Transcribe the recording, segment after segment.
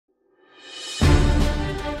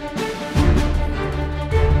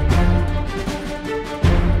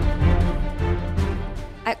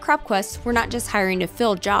CropQuest, we're not just hiring to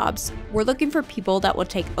fill jobs, we're looking for people that will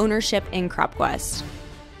take ownership in CropQuest.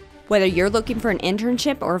 Whether you're looking for an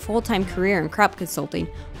internship or a full-time career in crop consulting,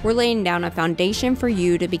 we're laying down a foundation for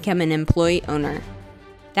you to become an employee owner.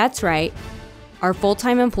 That's right, our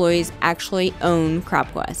full-time employees actually own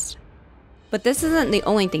CropQuest. But this isn't the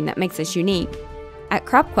only thing that makes us unique. At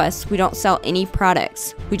CropQuest, we don't sell any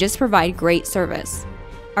products, we just provide great service.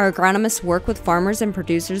 Our agronomists work with farmers and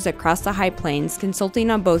producers across the High Plains, consulting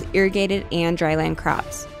on both irrigated and dryland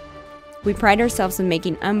crops. We pride ourselves in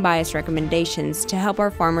making unbiased recommendations to help our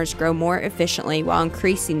farmers grow more efficiently while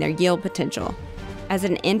increasing their yield potential. As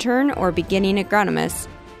an intern or beginning agronomist,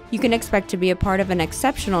 you can expect to be a part of an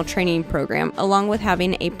exceptional training program along with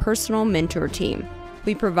having a personal mentor team.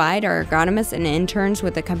 We provide our agronomists and interns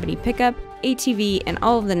with a company pickup, ATV, and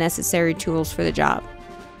all of the necessary tools for the job.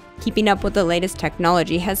 Keeping up with the latest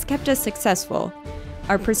technology has kept us successful.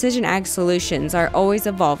 Our precision ag solutions are always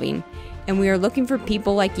evolving, and we are looking for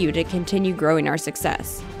people like you to continue growing our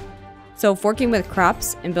success. So if working with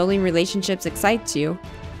crops and building relationships excites you,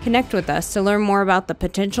 connect with us to learn more about the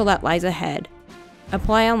potential that lies ahead.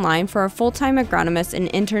 Apply online for our full-time agronomist and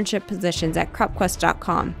internship positions at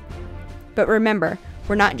cropquest.com. But remember,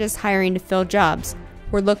 we're not just hiring to fill jobs,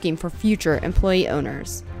 we're looking for future employee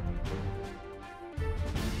owners.